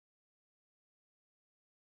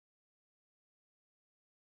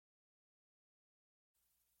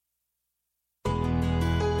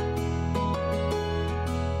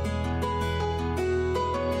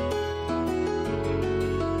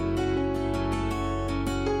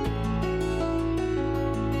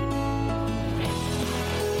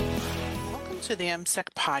to the MSEC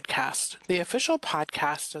podcast, the official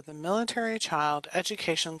podcast of the Military Child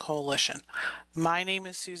Education Coalition. My name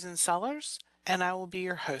is Susan Sellers, and I will be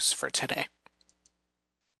your host for today.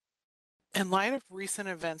 In light of recent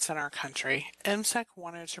events in our country, MSEC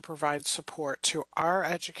wanted to provide support to our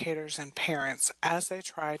educators and parents as they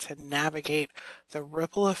try to navigate the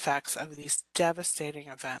ripple effects of these devastating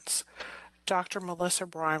events. Dr. Melissa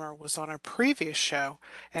Breimer was on a previous show,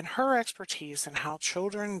 and her expertise in how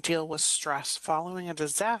children deal with stress following a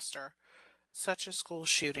disaster, such as school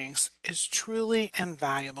shootings, is truly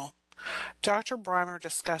invaluable. Dr. Breimer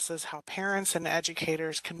discusses how parents and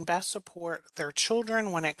educators can best support their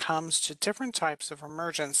children when it comes to different types of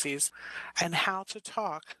emergencies and how to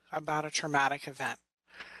talk about a traumatic event.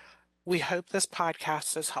 We hope this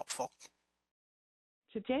podcast is helpful.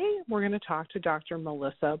 Today, we're going to talk to Dr.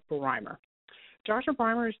 Melissa Breimer. Dr.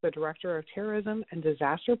 Breimer is the Director of Terrorism and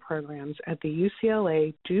Disaster Programs at the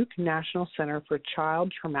UCLA Duke National Center for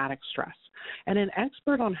Child Traumatic Stress and an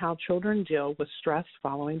expert on how children deal with stress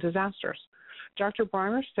following disasters. Dr.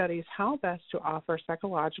 Breimer studies how best to offer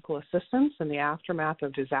psychological assistance in the aftermath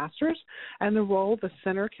of disasters and the role the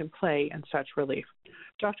center can play in such relief.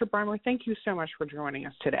 Dr. Breimer, thank you so much for joining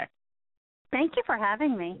us today. Thank you for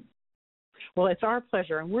having me. Well, it's our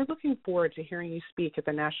pleasure, and we're looking forward to hearing you speak at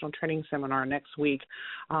the National Training Seminar next week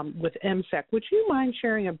with MSEC. Would you mind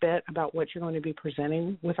sharing a bit about what you're going to be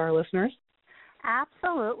presenting with our listeners?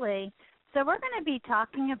 Absolutely. So we're going to be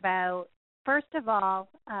talking about, first of all,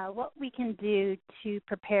 what we can do to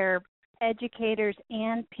prepare educators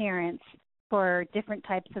and parents for different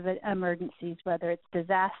types of emergencies, whether it's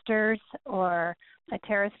disasters or a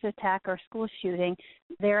terrorist attack or school shooting.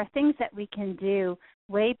 There are things that we can do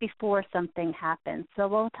way before something happens. So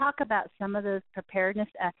we'll talk about some of those preparedness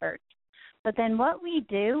efforts. But then what we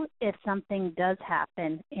do if something does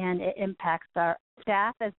happen and it impacts our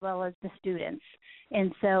staff as well as the students.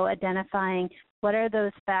 And so identifying what are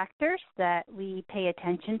those factors that we pay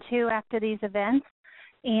attention to after these events,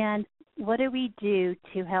 and what do we do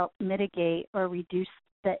to help mitigate or reduce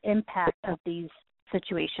the impact of these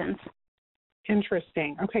situations?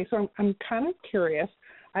 Interesting. Okay, so I'm kind of curious.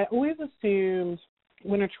 I always assumed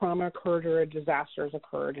when a trauma occurred or a disaster has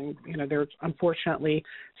occurred, and there unfortunately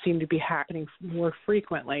seem to be happening more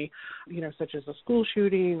frequently, such as a school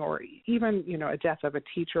shooting or even a death of a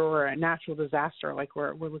teacher or a natural disaster like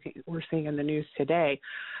we're seeing in the news today,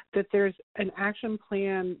 that there's an action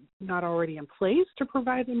plan not already in place to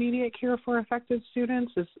provide immediate care for affected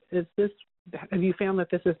students. Have you found that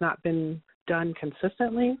this has not been done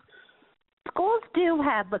consistently? Schools do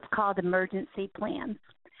have what's called emergency plans.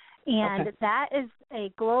 And okay. That is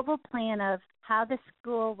a global plan of how the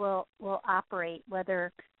school will operate,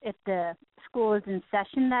 whether if the school is in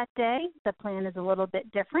session that day, the plan is a little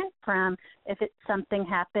bit different from if it's something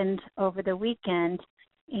happened over the weekend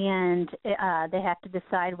and they have to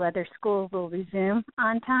decide whether school will resume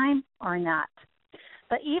on time or not.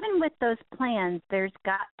 But even with those plans, there's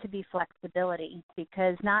got to be flexibility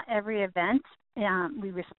because not every event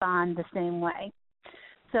we respond the same way.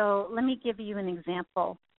 So let me give you an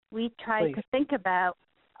example. We tried to think about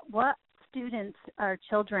what students or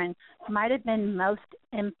children might have been most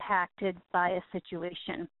impacted by a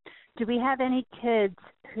situation. Do we have any kids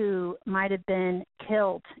who might have been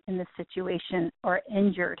killed in the situation or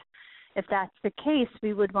injured? If that's the case,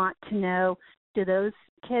 we would want to know, do those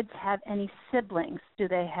kids have any siblings? Do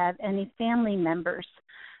they have any family members?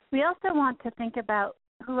 We also want to think about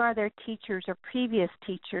who are their teachers or previous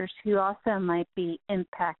teachers who also might be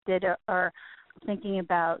impacted or thinking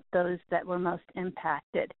about those that were most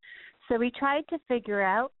impacted. So we tried to figure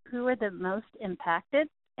out who are the most impacted,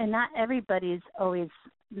 and not everybody is always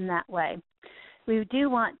in that way. We do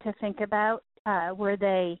want to think about were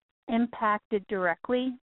they impacted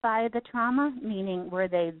directly by the trauma, meaning were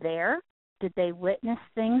they there? Did they witness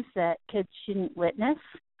things that kids shouldn't witness?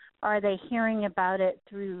 Are they hearing about it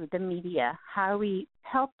through the media? How we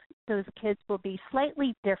help those kids will be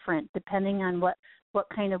slightly different depending on what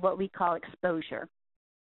we call exposure.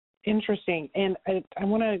 Interesting. And I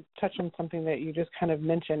want to touch on something that you just kind of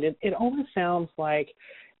mentioned. It almost sounds like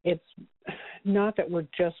it's not that we're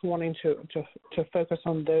just wanting to focus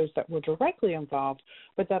on those that were directly involved,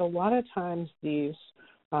 but that a lot of times these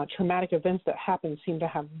traumatic events that happen seem to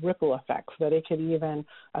have ripple effects, that it could even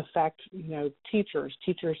affect, teachers,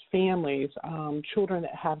 families, children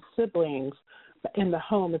that have siblings in the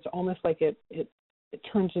home. It's almost like it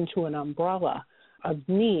turns into an umbrella of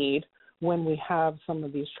need when we have some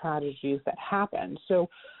of these tragedies that happen. So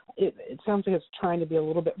it sounds like it's trying to be a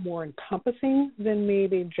little bit more encompassing than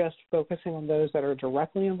maybe just focusing on those that are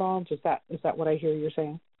directly involved. Is that what I hear you're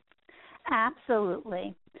saying?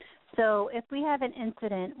 Absolutely. So if we have an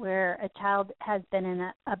incident where a child has been in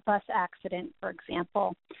a bus accident, for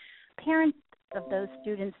example, parents of those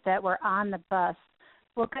students that were on the bus,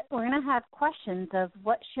 we're going to have questions of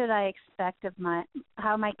what should I expect of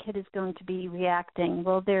how my kid is going to be reacting.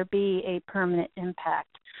 Will there be a permanent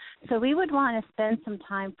impact? So we would want to spend some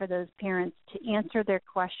time for those parents to answer their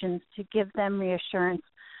questions, to give them reassurance,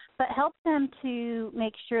 but help them to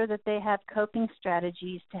make sure that they have coping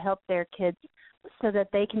strategies to help their kids so that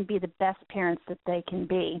they can be the best parents that they can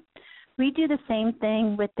be. We do the same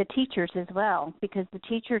thing with the teachers as well, because the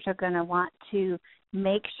teachers are going to want to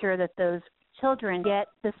make sure that those children get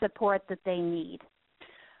the support that they need.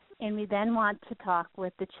 And we then want to talk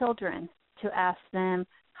with the children to ask them,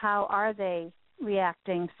 how are they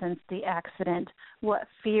reacting since the accident? What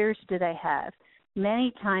fears do they have?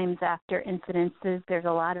 Many times after incidences, there's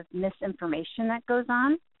a lot of misinformation that goes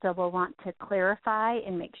on. So we'll want to clarify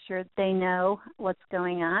and make sure they know what's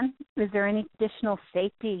going on. Is there any additional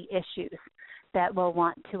safety issues that we'll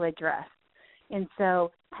want to address? And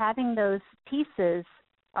so having those pieces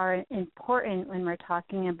are important when we're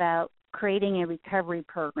talking about creating a recovery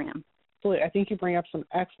program. Absolutely. I think you bring up some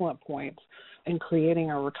excellent points in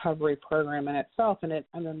creating a recovery program in itself, and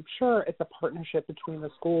I'm sure it's a partnership between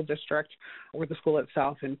the school district or the school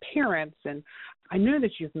itself and parents. And I know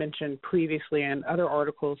that you've mentioned previously in other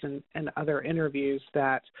articles and other interviews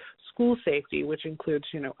that school safety, which includes,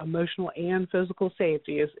 emotional and physical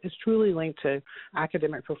safety, is truly linked to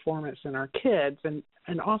academic performance in our kids and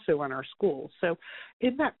also in our schools. So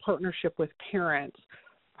in that partnership with parents,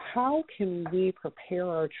 how can we prepare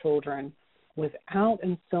our children without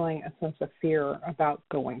instilling a sense of fear about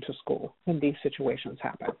going to school when these situations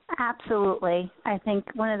happen? Absolutely. I think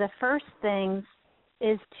one of the first things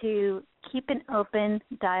is to keep an open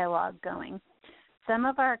dialogue going. Some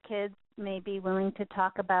of our kids may be willing to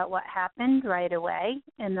talk about what happened right away,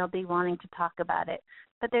 and they'll be wanting to talk about it.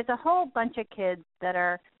 But there's a whole bunch of kids that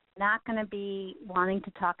are not going to be wanting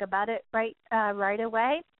to talk about it right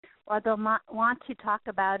away, or they'll want to talk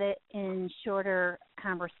about it in shorter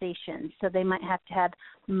conversations. So they might have to have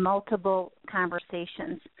multiple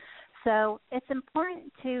conversations. So it's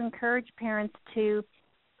important to encourage parents to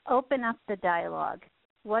open up the dialogue.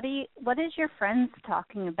 What is your friends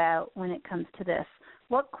talking about when it comes to this?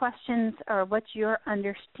 What questions or what's your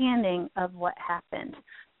understanding of what happened,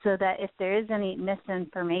 so that if there is any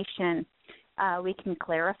misinformation, we can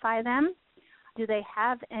clarify them. Do they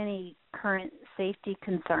have any current safety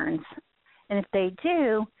concerns? And if they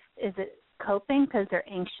do, is it coping because they're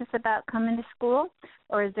anxious about coming to school,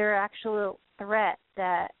 or is there actual threat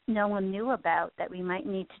that no one knew about that we might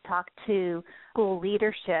need to talk to school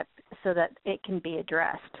leadership so that it can be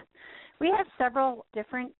addressed? We have several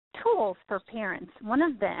different tools for parents. One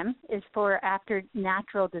of them is for after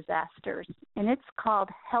natural disasters, and it's called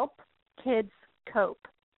Help Kids Cope.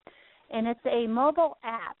 And it's a mobile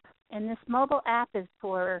app, and this mobile app is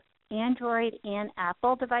for Android and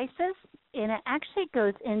Apple devices, and it actually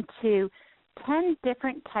goes into 10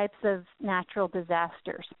 different types of natural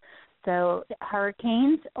disasters. So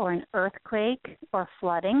hurricanes or an earthquake or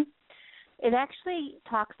flooding. It actually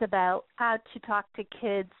talks about how to talk to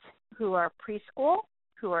kids who are preschool,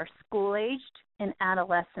 who are school-aged, and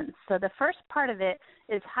adolescents. So the first part of it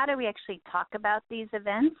is how do we actually talk about these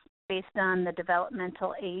events based on the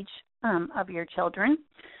developmental age of your children.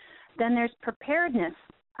 Then there's preparedness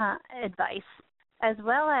advice as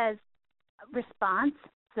well as response.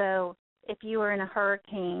 So if you are in a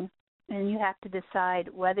hurricane and you have to decide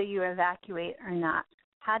whether you evacuate or not,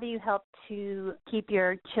 how do you help to keep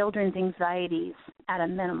your children's anxieties at a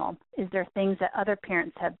minimum? Is there things that other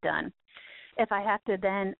parents have done? If I have to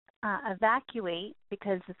then evacuate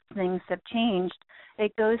because things have changed,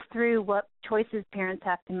 it goes through what choices parents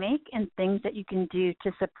have to make and things that you can do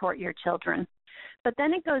to support your children. But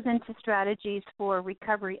then it goes into strategies for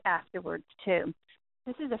recovery afterwards too.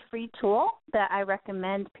 This is a free tool that I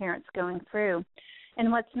recommend parents going through.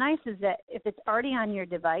 And what's nice is that if it's already on your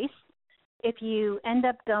device, if you end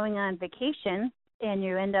up going on vacation and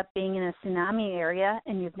you end up being in a tsunami area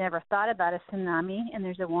and you've never thought about a tsunami and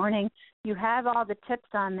there's a warning, you have all the tips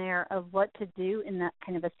on there of what to do in that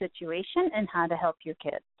kind of a situation and how to help your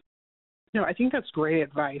kids. I think that's great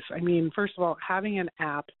advice. I mean, first of all, having an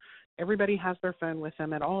app, everybody has their phone with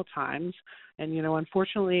them at all times. And,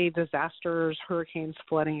 unfortunately, disasters, hurricanes,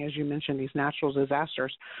 flooding, as you mentioned, these natural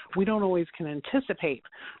disasters, we don't always can anticipate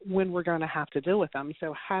when we're going to have to deal with them.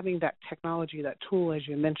 So having that technology, that tool, as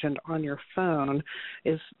you mentioned, on your phone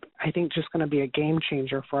is, I think, just going to be a game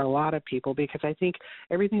changer for a lot of people, because I think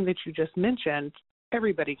everything that you just mentioned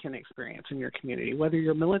everybody can experience in your community, whether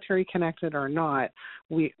you're military connected or not.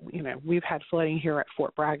 We've had flooding here at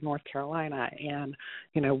Fort Bragg, North Carolina, and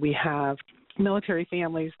we have military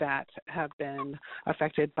families that have been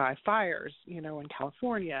affected by fires, in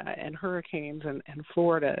California, and hurricanes and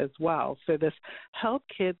Florida as well. So this Help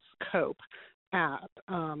Kids Cope app,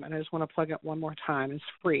 and I just want to plug it one more time, is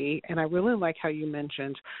free. And I really like how you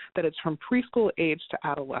mentioned that it's from preschool age to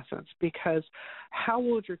adolescence, because how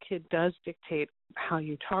old your kid does dictate how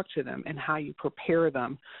you talk to them and how you prepare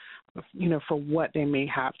them, for what they may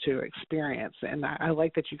have to experience. And I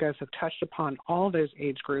like that you guys have touched upon all those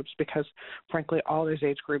age groups, because frankly, all those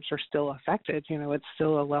age groups are still affected. It's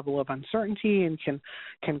still a level of uncertainty and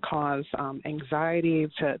can cause anxiety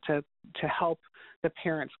to help the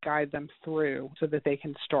parents guide them through so that they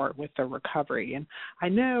can start with the recovery. And I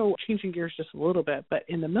know, changing gears just a little bit, but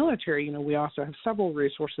in the military, we also have several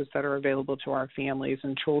resources that are available to our families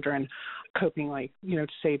and children coping, like,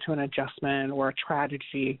 say to an adjustment or a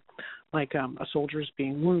tragedy, like a soldier's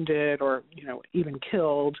being wounded or, even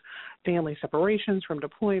killed, family separations from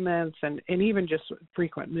deployments, and even just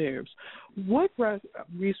frequent moves. What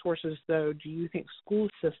resources, though, do you think school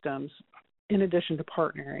systems, in addition to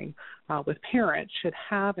partnering with parents, should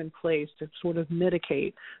have in place to sort of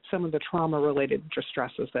mitigate some of the trauma-related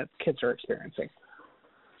distresses that kids are experiencing?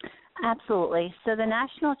 Absolutely. So the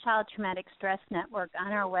National Child Traumatic Stress Network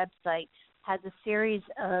on our website has a series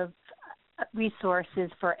of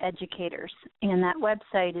resources for educators, and that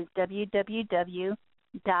website is www.nctsn.org.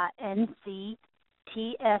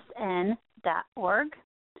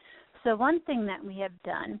 So one thing that we have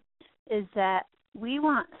done is that we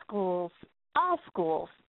want all schools,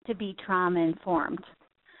 to be trauma-informed.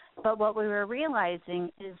 But what we were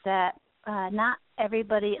realizing is that not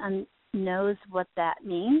everybody knows what that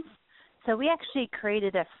means. So we actually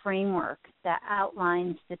created a framework that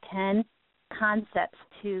outlines the 10 concepts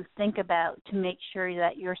to think about to make sure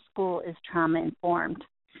that your school is trauma-informed.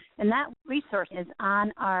 And that resource is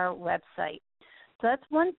on our website. So that's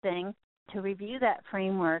one thing, to review that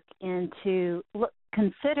framework and to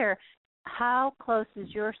consider how close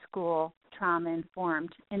is your school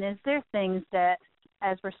trauma-informed. And is there things that,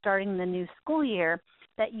 as we're starting the new school year,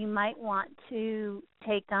 that you might want to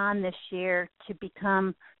take on this year to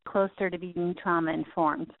become closer to being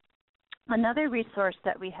trauma-informed? Another resource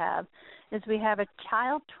that we have is we have a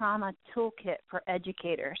child trauma toolkit for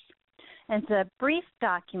educators. And it's a brief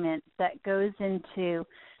document that goes into,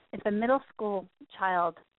 if a middle school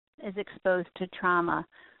child is exposed to trauma,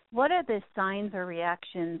 what are the signs or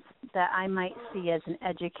reactions that I might see as an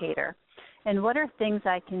educator? And what are things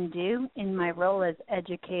I can do in my role as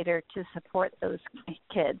educator to support those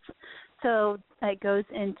kids? So it goes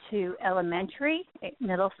into elementary,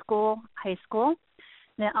 middle school, high school.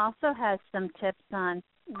 And it also has some tips on,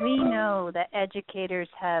 we know that educators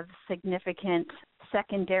have significant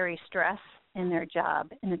secondary stress in their job,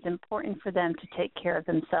 and it's important for them to take care of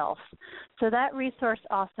themselves. So that resource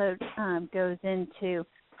also goes into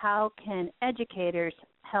how can educators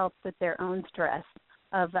help with their own stress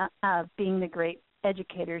of being the great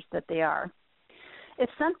educators that they are. If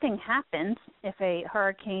something happens, if a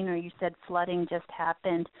hurricane or you said flooding just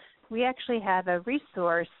happened, we actually have a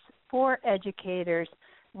resource for educators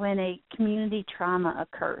when a community trauma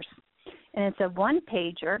occurs. And it's a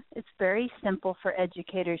one-pager. It's very simple for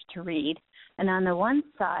educators to read. And on the one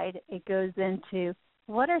side, it goes into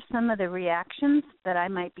what are some of the reactions that I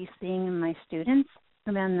might be seeing in my students.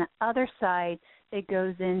 And on the other side, it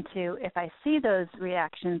goes into, if I see those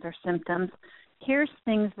reactions or symptoms, here's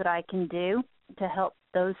things that I can do to help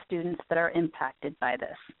those students that are impacted by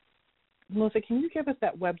this. Melissa, can you give us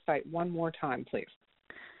that website one more time, please?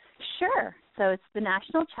 Sure. So it's the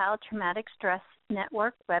National Child Traumatic Stress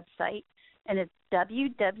Network website, and it's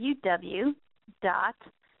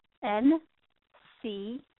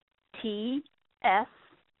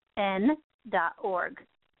www.nctsn.org.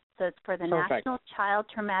 So it's for the Perfect. National Child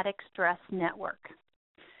Traumatic Stress Network.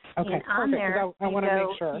 Okay, and on perfect. there, I want to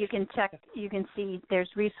make sure. you can check. You can see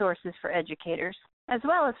there's resources for educators as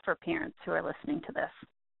well as for parents who are listening to this.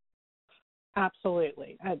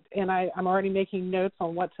 Absolutely, and I'm already making notes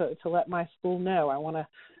on what to let my school know. I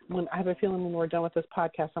have a feeling when we're done with this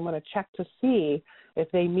podcast, I'm going to check to see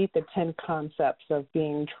if they meet the 10 concepts of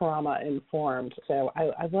being trauma-informed. So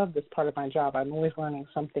I love this part of my job. I'm always learning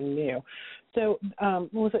something new. So,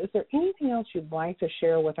 Melissa, is there anything else you'd like to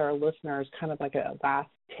share with our listeners, kind of like a last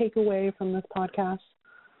takeaway from this podcast?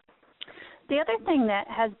 The other thing that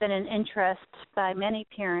has been an interest by many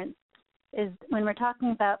parents is when we're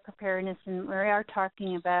talking about preparedness and we are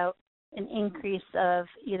talking about an increase of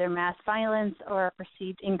either mass violence or a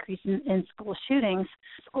perceived increase in school shootings,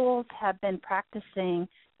 schools have been practicing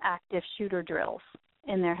active shooter drills.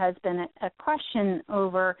 And there has been a question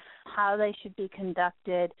over how they should be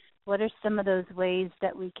conducted. What are some of those ways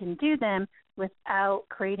that we can do them without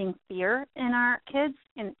creating fear in our kids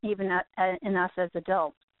and even in us as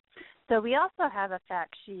adults? So we also have a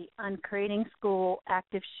fact sheet on creating school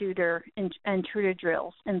active shooter and intruder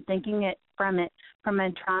drills and thinking it from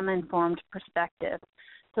a trauma-informed perspective.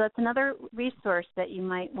 So that's another resource that you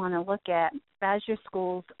might want to look at as your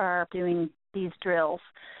schools are doing these drills.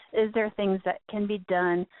 Is there things that can be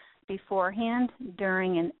done beforehand,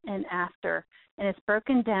 during, and after? And it's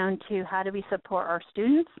broken down to how do we support our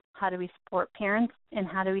students, how do we support parents, and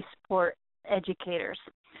how do we support educators.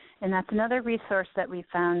 And that's another resource that we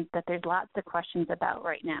found that there's lots of questions about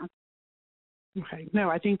right now. Okay. No,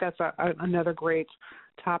 I think that's another great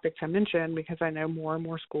topic to mention because I know more and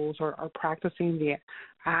more schools are practicing the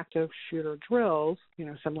active shooter drills,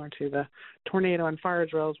 similar to the tornado and fire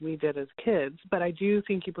drills we did as kids. But I do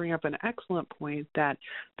think you bring up an excellent point that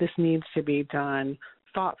this needs to be done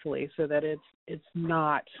thoughtfully so that it's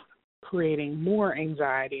not creating more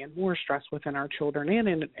anxiety and more stress within our children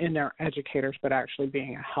and in our educators, but actually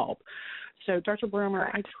being a help. So, Dr. Bromer,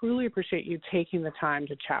 I truly appreciate you taking the time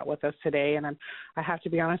to chat with us today, and I have to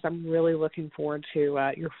be honest, I'm really looking forward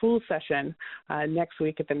to your full session next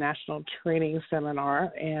week at the National Training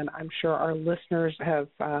Seminar, and I'm sure our listeners have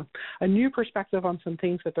a new perspective on some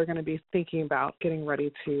things that they're going to be thinking about getting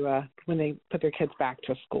ready to when they put their kids back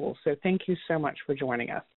to school. So thank you so much for joining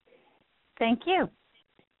us. Thank you.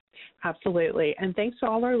 Absolutely. And thanks to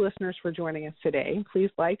all our listeners for joining us today. Please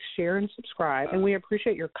like, share, and subscribe. And we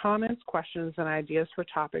appreciate your comments, questions, and ideas for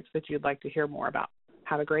topics that you'd like to hear more about.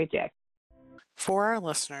 Have a great day. For our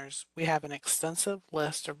listeners, we have an extensive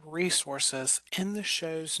list of resources in the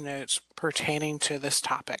show's notes pertaining to this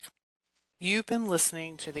topic. You've been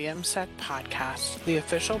listening to the MCEC podcast, the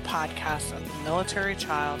official podcast of the Military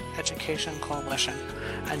Child Education Coalition.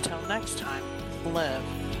 Until next time, live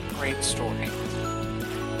a great story.